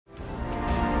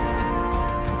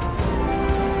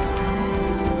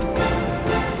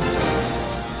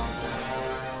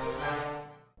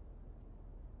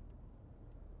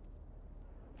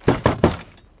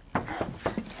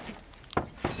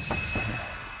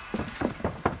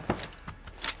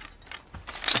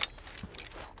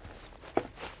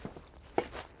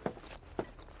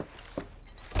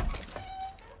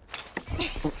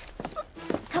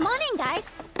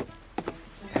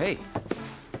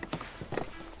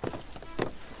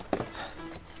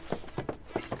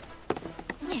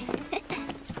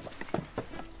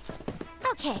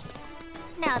Okay,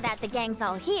 now that the gang's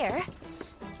all here,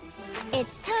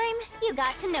 it's time you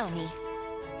got to know me.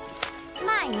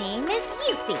 My name is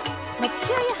Yuffie,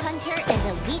 materia hunter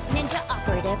and elite ninja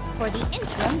operative for the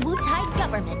interim Wutai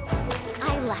government.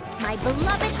 I left my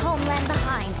beloved homeland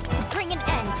behind to bring an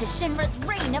end to Shinra's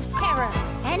reign of terror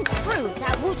and prove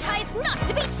that Wutai's not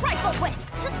to be trifled with.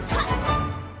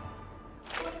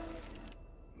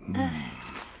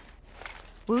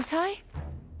 Wutai?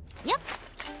 Yep.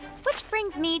 Which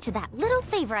brings me to that little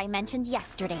favor I mentioned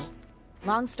yesterday.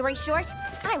 Long story short,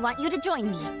 I want you to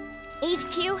join me.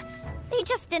 HQ, they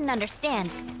just didn't understand,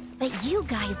 but you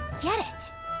guys get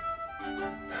it.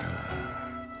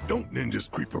 Don't ninjas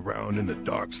creep around in the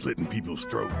dark slitting people's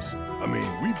throats. I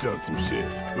mean, we've done some shit,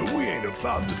 but we ain't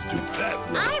about to stoop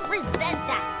that low. I resent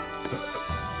that.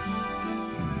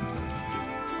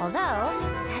 Although,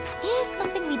 that is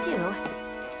something we do.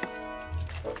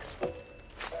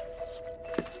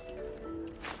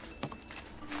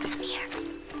 Come here.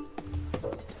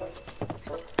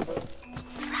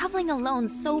 Traveling alone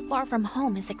so far from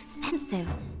home is expensive.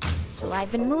 So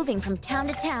I've been moving from town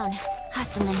to town,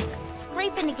 hustling,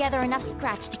 scraping together enough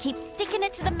scratch to keep sticking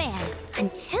it to the man.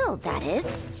 Until, that is,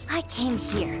 I came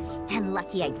here. And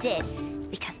lucky I did,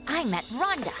 because I met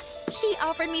Rhonda. She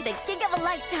offered me the gig of a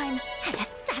lifetime, an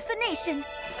assassination.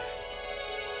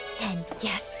 And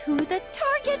guess who the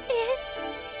target is?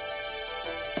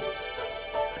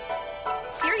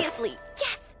 Seriously,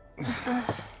 guess!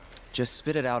 Just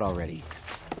spit it out already.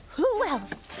 Who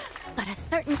else but a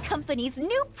certain company's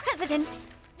new president,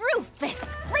 Rufus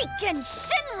freaking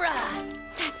Shinra!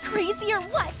 That crazy or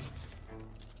what?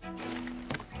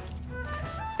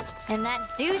 And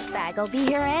that douchebag will be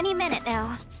here any minute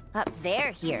now. Up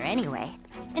there here anyway.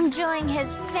 Enjoying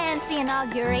his fancy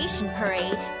inauguration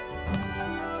parade.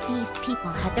 These people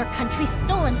had their country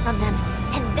stolen from them,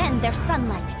 and then their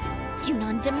sunlight.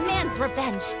 Junon demands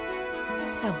revenge.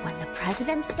 So when the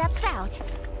president steps out...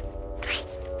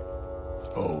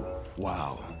 Oh,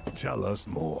 wow. Tell us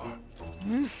more.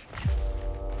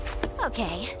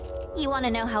 Okay. You want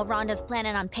to know how Rhonda's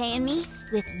planning on paying me?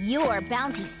 With your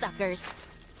bounty suckers.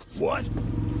 What?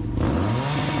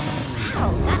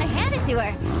 Wow, gotta hand it to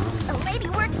her. The lady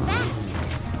works fast.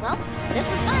 Well, this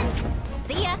was fun.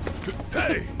 See ya.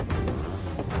 Hey!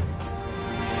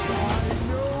 I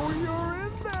know you're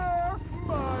in there,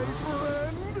 my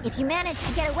friend. If you manage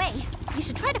to get away, you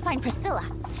should try to find Priscilla.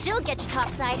 She'll get you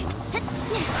topside.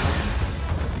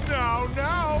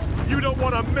 Now, you don't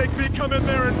want to make me come in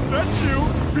there and fetch you,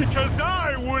 because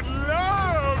I would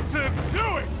love to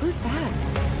do it! Who's that?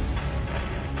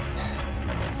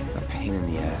 A pain in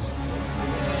the ass.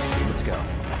 Let's go.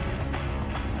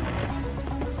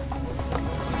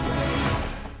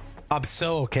 I'm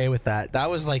so okay with that. That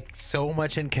was like so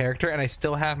much in character, and I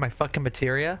still have my fucking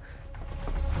materia.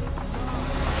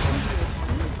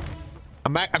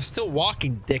 I'm still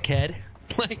walking, dickhead.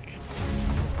 Like,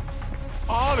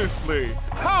 Honestly,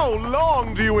 how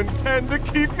long do you intend to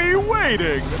keep me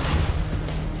waiting?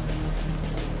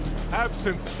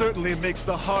 Absence certainly makes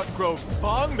the heart grow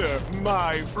fonder,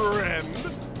 my friend.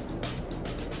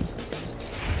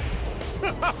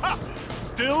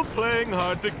 Still playing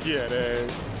hard to get, eh?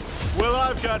 Well,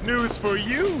 I've got news for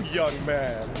you, young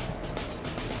man.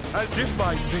 As if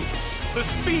by fate, the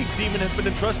Speed Demon has been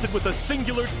entrusted with a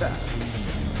singular task.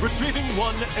 Retrieving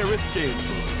one Aerith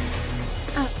Gainsborough.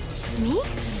 Me?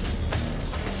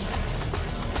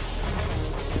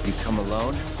 You come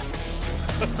alone?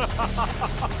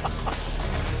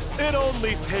 It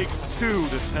only takes two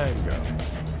to tango.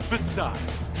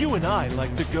 Besides, you and I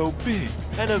like to go big,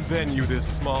 and a venue this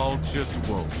small just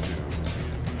won't do.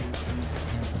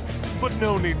 But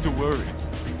no need to worry.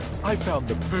 I found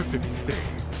the perfect stage.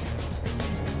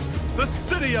 The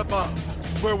city above,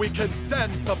 where we can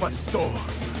dance up a storm.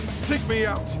 Seek me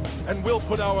out, and we'll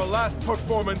put our last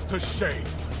performance to shame.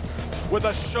 With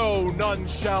a show none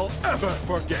shall ever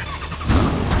forget.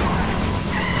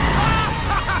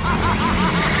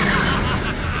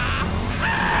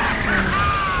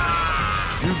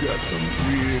 You got some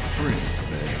weird friends,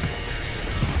 man.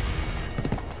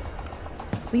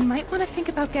 We might want to think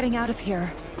about getting out of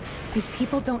here. These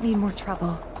people don't need more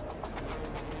trouble.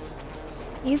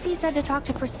 Yuffie said to talk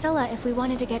to Priscilla if we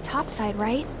wanted to get topside,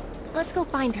 right? Let's go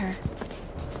find her.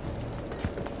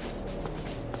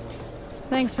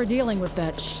 Thanks for dealing with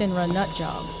that Shinra nut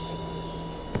job.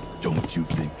 Don't you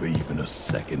think for even a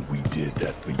second we did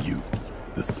that for you?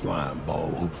 The slime ball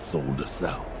who sold us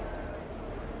out.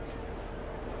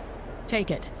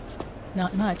 Take it.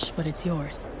 Not much, but it's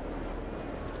yours.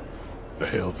 The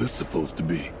hell's this supposed to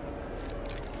be?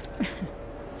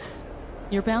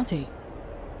 Your bounty.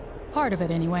 Part of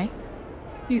it, anyway.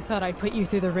 You thought I'd put you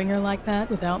through the ringer like that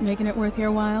without making it worth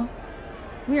your while?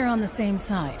 We're on the same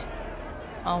side.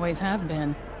 Always have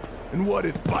been. And what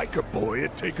if Biker Boy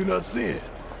had taken us in?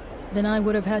 Then I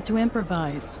would have had to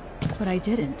improvise. But I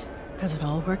didn't, because it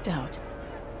all worked out.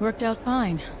 Worked out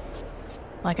fine.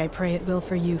 Like I pray it will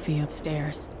for Yuffie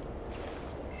upstairs.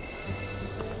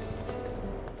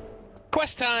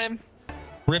 Quest time!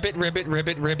 Ribbit, ribbit,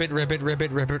 ribbit, ribbit, ribbit,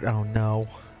 ribbit, ribbit. Oh no.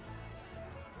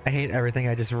 I hate everything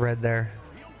I just read there.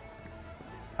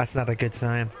 That's not a good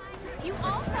sign. You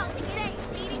all felt safe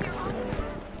eating your own.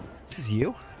 This is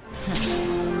you?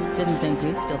 Didn't think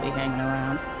you'd still be hanging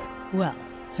around. Well,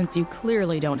 since you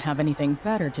clearly don't have anything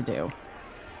better to do,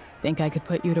 think I could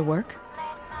put you to work?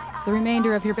 The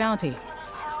remainder of your bounty.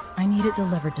 I need it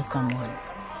delivered to someone.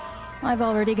 I've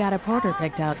already got a porter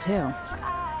picked out too.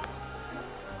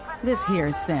 This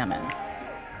here's Salmon.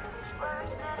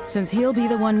 Since he'll be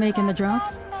the one making the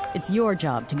drop, it's your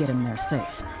job to get him there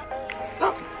safe.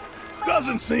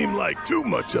 Doesn't seem like too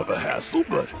much of a hassle,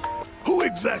 but who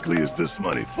exactly is this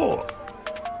money for?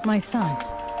 My son.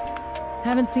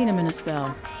 Haven't seen him in a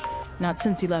spell. Not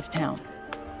since he left town.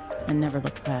 And never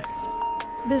looked back.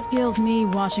 This gills me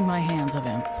washing my hands of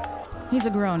him. He's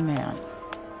a grown man.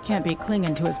 Can't be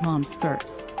clinging to his mom's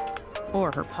skirts.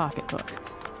 Or her pocketbook.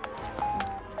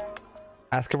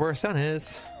 Ask her where her son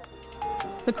is.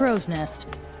 The crow's nest.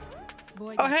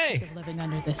 Boy, Oh, hey! living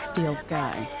under this steel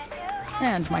sky.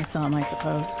 And my thumb, I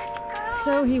suppose.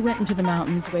 So he went into the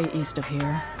mountains way east of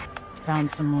here.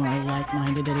 Found some more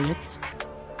like-minded idiots.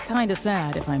 Kinda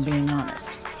sad, if I'm being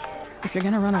honest. If you're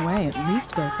gonna run away, at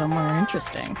least go somewhere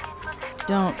interesting.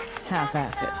 Don't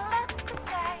half-ass it.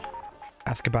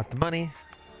 Ask about the money.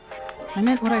 I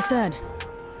meant what I said.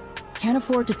 Can't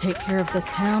afford to take care of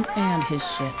this town and his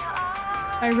shit.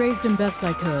 I raised him best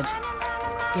I could.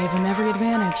 Gave him every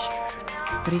advantage.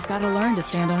 But he's gotta learn to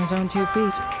stand on his own 2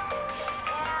 feet.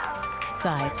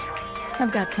 Besides,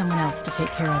 I've got someone else to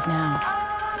take care of now.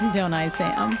 Don't I,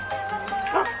 Sam?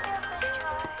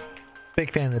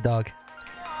 Big fan of the dog.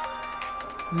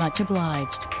 Much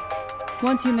obliged.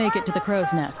 Once you make it to the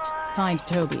crow's nest, find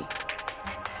Toby.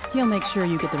 He'll make sure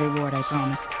you get the reward I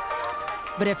promised.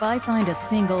 But if I find a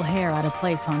single hair out of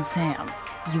place on Sam,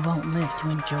 you won't live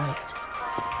to enjoy it.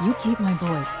 You keep my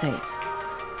boys safe.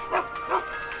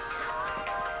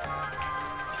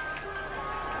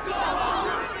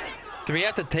 Do we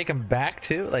have to take him back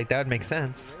too? Like, that would make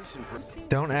sense.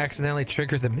 Don't accidentally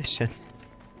trigger the mission.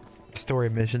 Story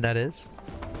mission, that is.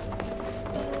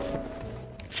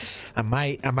 I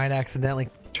might accidentally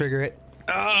trigger it.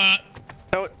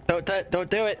 Don't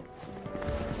do it.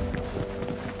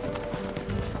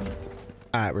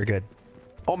 Alright, we're good.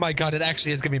 Oh my god, it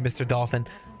actually is gonna be Mr. Dolphin.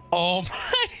 Oh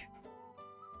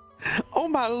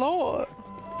my lord.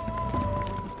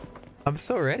 I'm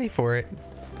so ready for it.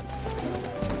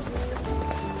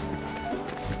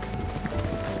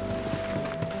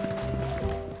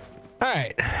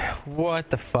 Alright, what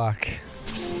the fuck?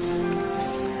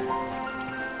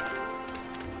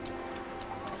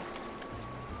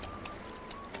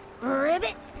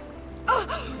 Ribbit?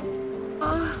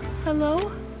 Hello?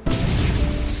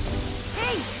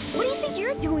 Hey, what do you think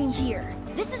you're doing here?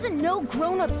 This is a no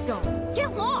grown-up zone.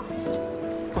 Get lost.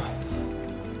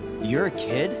 You're a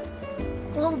kid?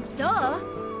 Well, duh.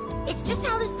 It's just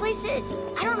how this place is.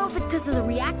 I don't know if it's because of the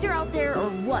reactor out there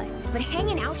or what, but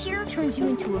hanging out here turns you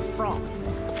into a frog.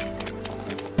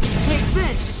 Hey,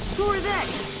 Finn, who are they?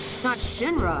 Not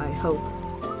Shinra, I hope.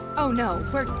 Oh no,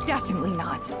 we're definitely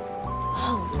not.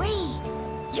 Oh,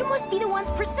 wait. You must be the ones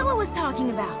Priscilla was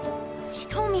talking about. She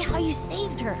told me how you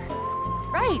saved her.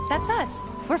 Right, that's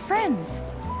us. We're friends.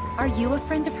 Are you a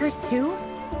friend of hers too?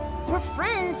 We're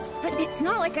friends, but it's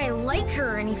not like I like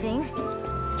her or anything.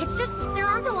 It's just there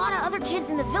aren't a lot of other kids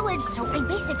in the village, so I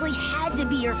basically had to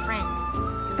be your friend.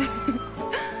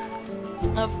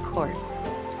 Of course.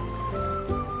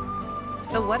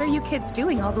 So what are you kids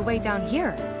doing all the way down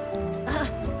here?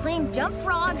 Playing Jump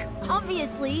Frog,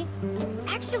 obviously.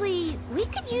 Actually, we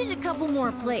could use a couple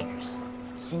more players.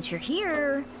 Since you're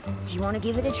here, do you want to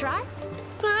give it a try?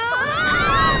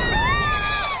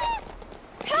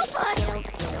 Help us!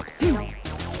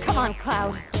 Come on,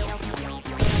 Cloud.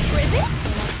 Ribbit?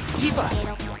 Tifa!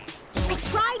 I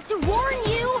tried to warn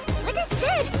you! Like I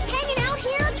said, hanging out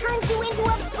here turns you into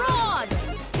a frog!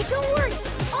 But don't worry,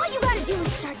 all you gotta do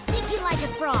is start thinking like a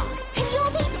frog, and you'll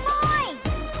be fine!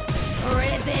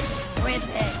 Ribbit,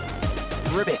 ribbit.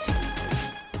 Ribbit!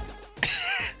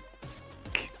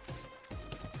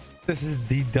 This is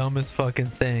the dumbest fucking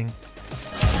thing.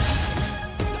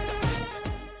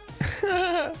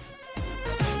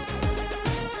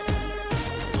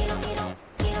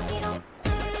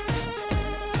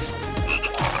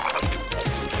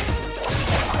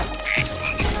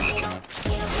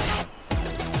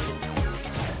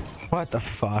 What the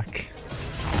fuck?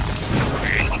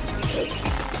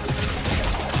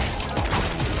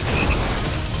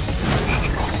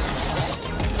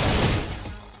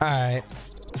 All right.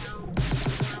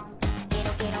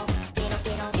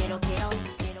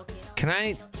 Can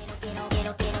I?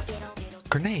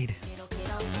 Grenade.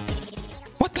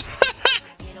 What the?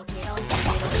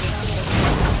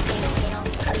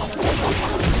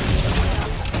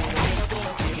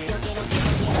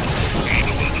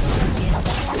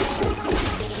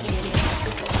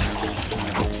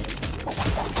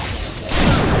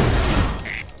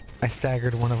 I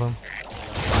staggered one of them.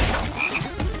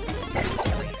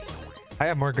 I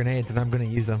have more grenades and I'm gonna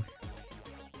use them.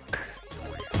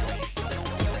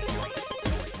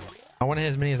 I want to hit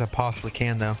as many as I possibly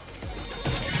can though.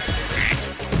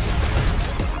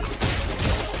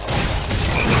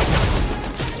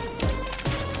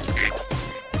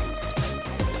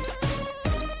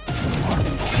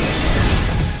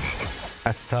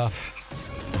 That's tough.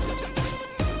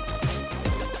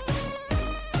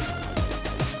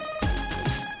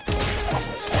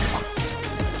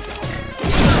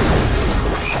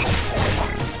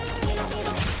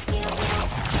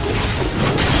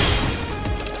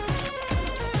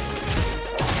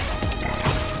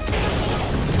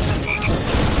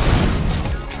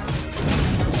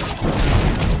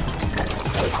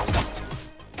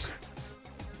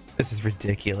 This is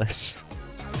ridiculous.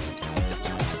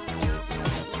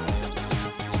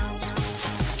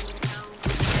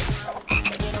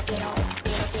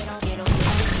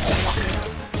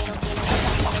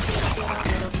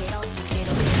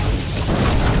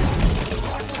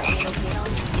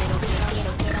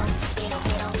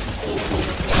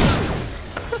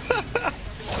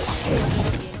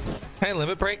 Hey,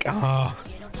 limit break? Oh.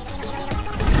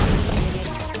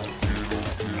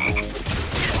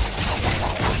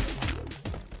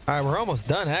 All right, we're almost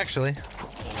done, actually.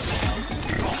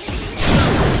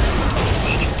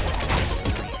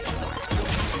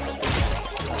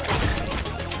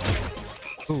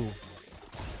 Ooh.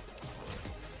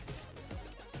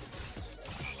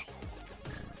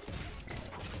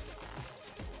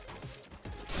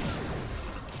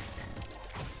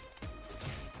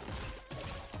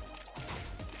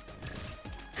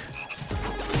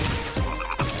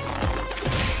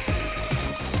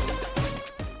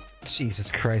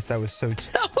 Jesus Christ, that was so look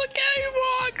how he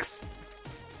walks!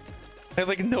 I have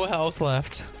like no health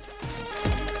left.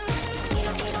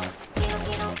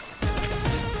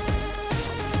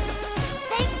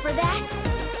 Thanks for that.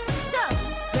 So,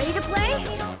 ready to play?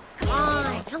 Come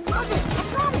on, you'll love it, I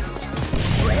promise.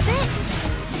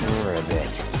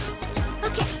 Ribbit.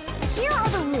 Okay, here are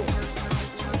the rules.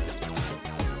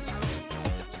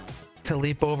 To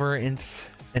leap over and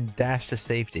dash to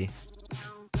safety.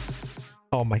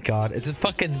 Oh my god, is this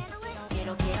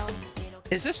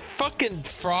fucking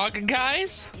frog,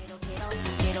 guys?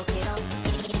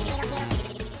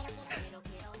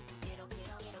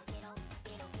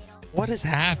 What is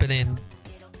happening?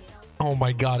 Oh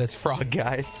my god, it's frog,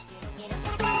 guys.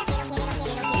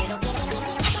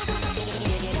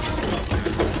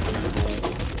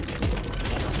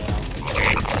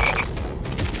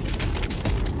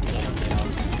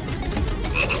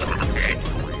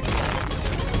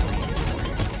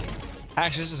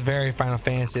 Actually, this is very Final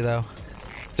Fantasy though.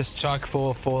 Just chock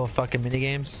full of fucking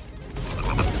minigames.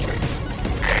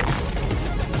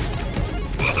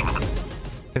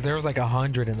 Because there was like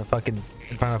 100 in the fucking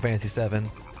Final Fantasy VII. Can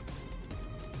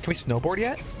we snowboard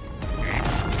yet?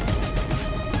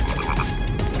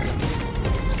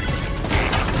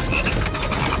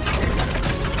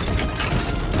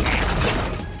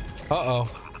 Uh-oh.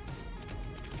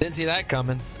 Didn't see that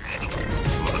coming.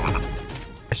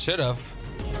 I should have.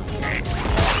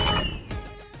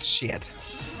 Shit.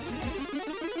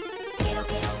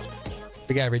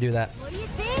 We gotta redo that. What do you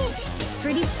think? It's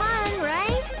pretty fun,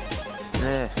 right?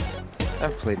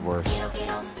 I've played worse.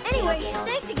 Anyway,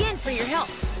 thanks again for your help.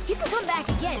 You can come back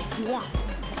again if you want.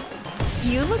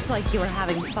 You look like you were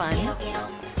having fun.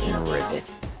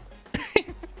 Ribbit.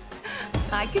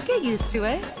 I could get used to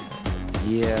it.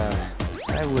 Yeah,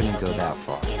 I wouldn't go that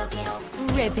far.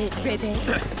 Ribbit, ribbit.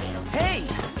 Hey!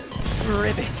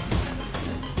 Ribbit.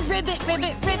 Ribbit,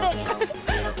 ribbit, ribbit.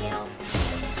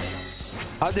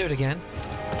 I'll do it again.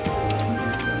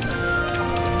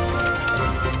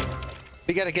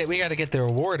 We gotta get the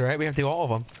reward, right? We have to do all of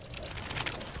them.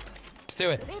 Let's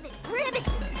do it.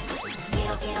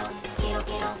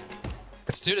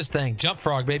 Let's do this thing. Jump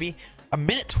frog, baby.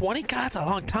 1:20? God, that's a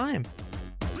long time.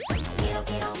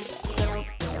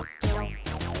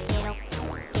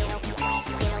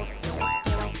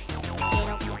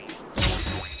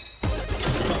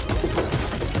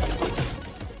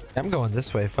 I'm going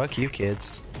this way. Fuck you,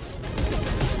 kids.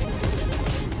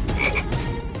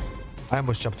 I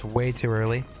almost jumped way too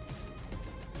early.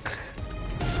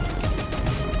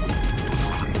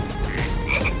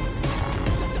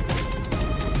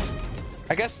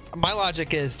 I guess my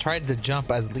logic is try to jump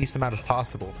as least amount as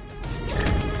possible.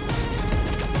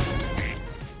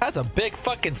 That's a big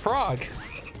fucking frog.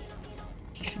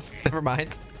 Never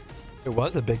mind. It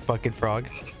was a big fucking frog.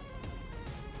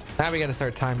 Now we gotta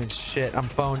start timing shit. I'm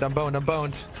boned. I'm boned. I'm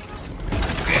boned.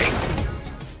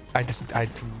 I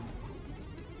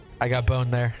got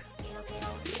boned there.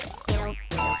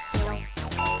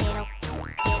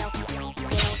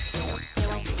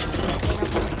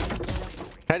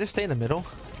 Can I just stay in the middle?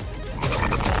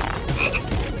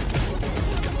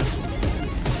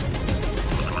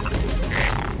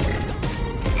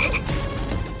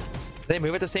 They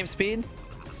move at the same speed?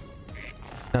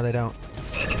 No, they don't.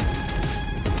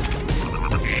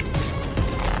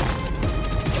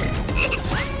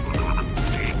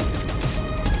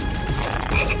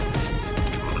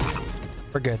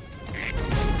 We're good.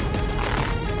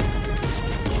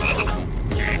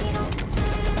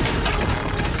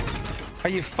 Are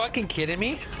you fucking kidding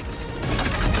me?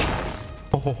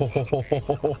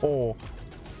 Oh,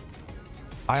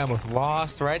 I almost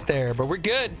lost right there, but we're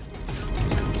good.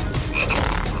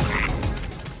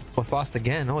 Almost lost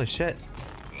again. Holy shit.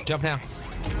 Jump now.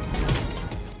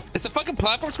 Is the fucking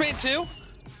platform span too?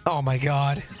 Oh my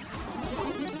god.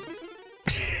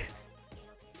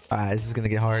 Alright, this is gonna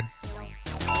get hard.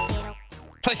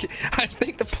 Like, I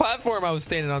think the platform I was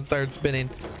standing on started spinning.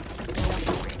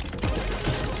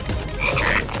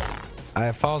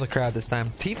 I follow the crowd this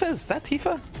time. Tifa? Is that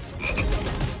Tifa?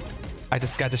 I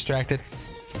just got distracted.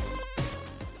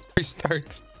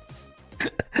 Restart.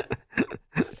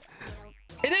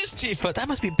 It is Tifa! That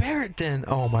must be Barrett then!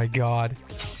 Oh my god.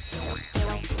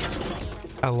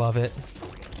 I love it.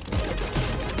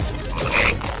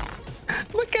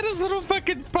 Look at his little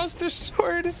fucking Buster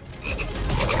sword.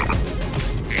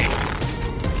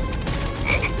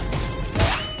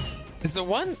 Is there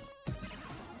one?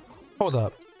 Hold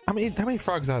up. How many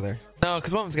frogs are there? No,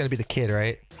 because one of them's got to be the kid,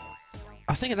 right?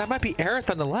 I was thinking that might be Aerith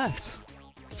on the left.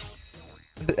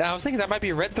 I was thinking that might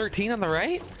be Red 13 on the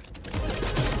right.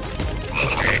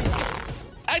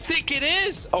 I think it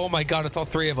is. Oh my god, it's all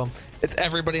three of them. It's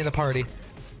everybody in the party.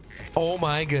 Oh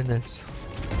my goodness.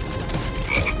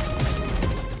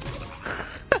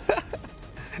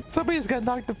 Somebody just got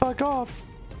knocked the fuck off.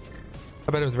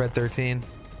 I bet it was Red 13.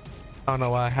 I don't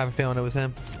know why. I have a feeling it was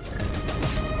him.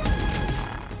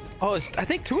 Oh, I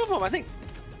think two of them. I think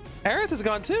Aerith is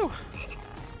gone too.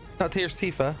 Not here's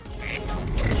Tifa. I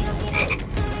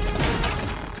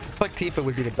feel like Tifa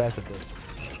would be the best at this.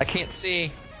 I can't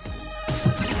see.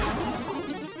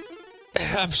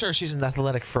 I'm sure she's an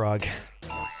athletic frog.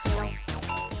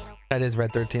 That is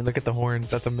Red 13. Look at the horns.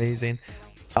 That's amazing.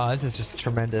 Oh, this is just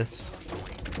tremendous.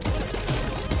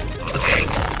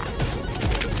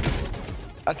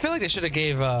 I feel like they should have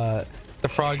gave the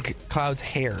frog Cloud's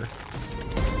hair.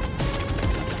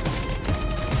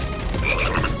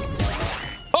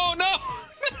 Oh no!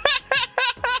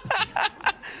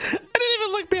 I didn't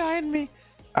even look behind me.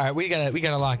 All right, we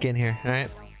gotta lock in here. All right.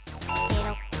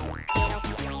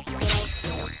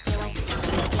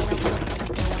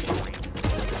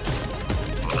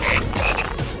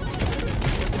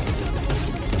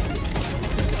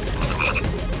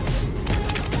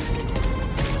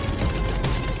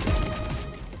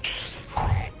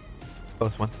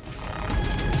 Close one.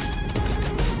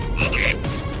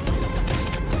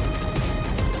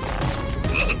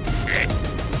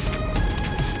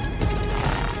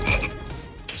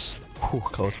 Ooh,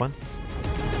 close one.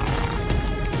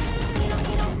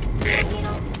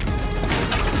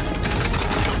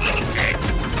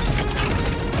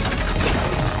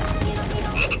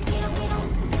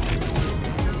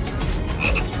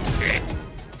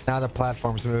 Now the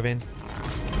platform's moving.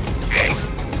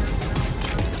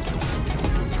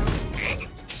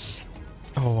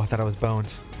 Oh, I thought I was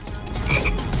boned.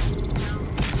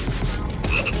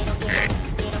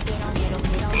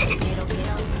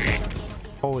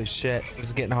 Holy shit, this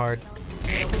is getting hard.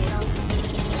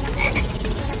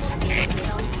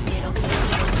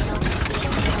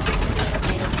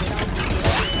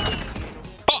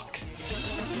 Fuck!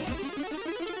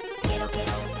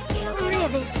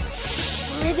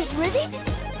 Ribbit, ribbit?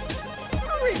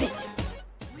 Ribbit!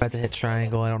 I had to hit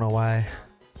triangle, I don't know why.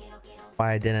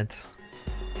 Why I didn't.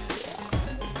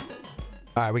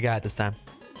 Alright, we got it this time.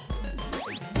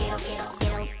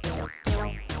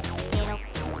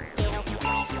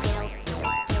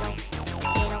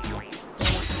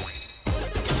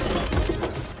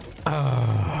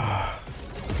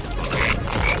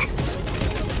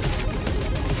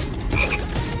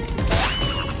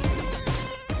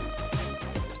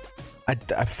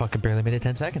 I fucking barely made it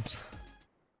 10 seconds.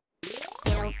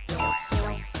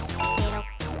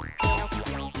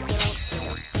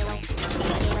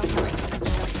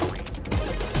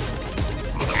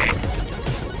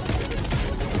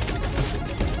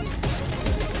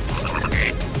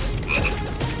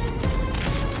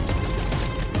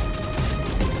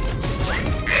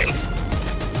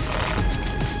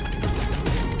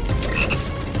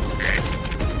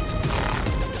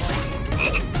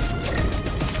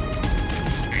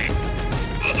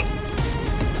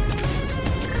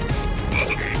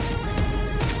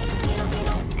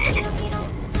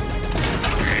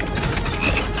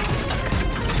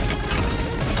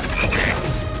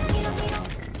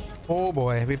 Oh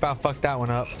boy, we about fucked that one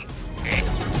up.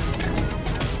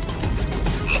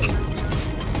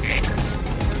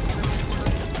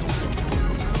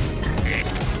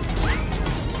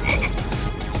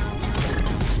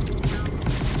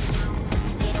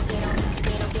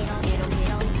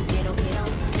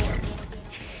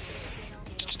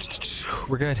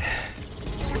 We're good.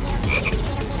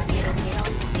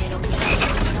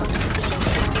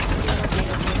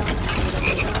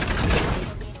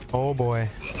 Oh boy.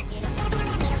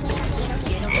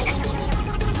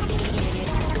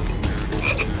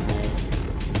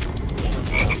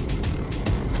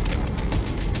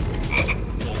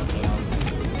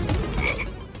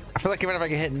 I feel like even if I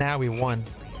get hit now, we won.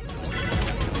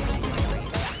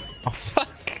 Oh fuck.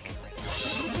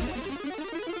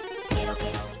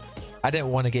 I didn't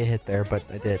want to get hit there, but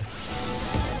I did.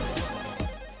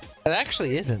 It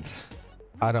actually isn't.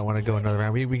 I don't want to go another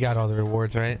round. We got all the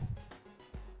rewards, right?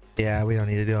 Yeah, we don't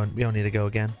need to do it. We don't need to go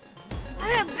again.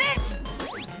 Ribbit!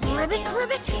 Ribbit,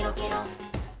 ribbit!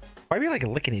 Why are we like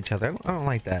licking each other? I don't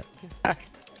like that.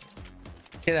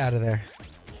 Get out of there.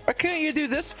 Why can't you do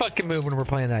this fucking move when we're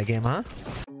playing that game, huh?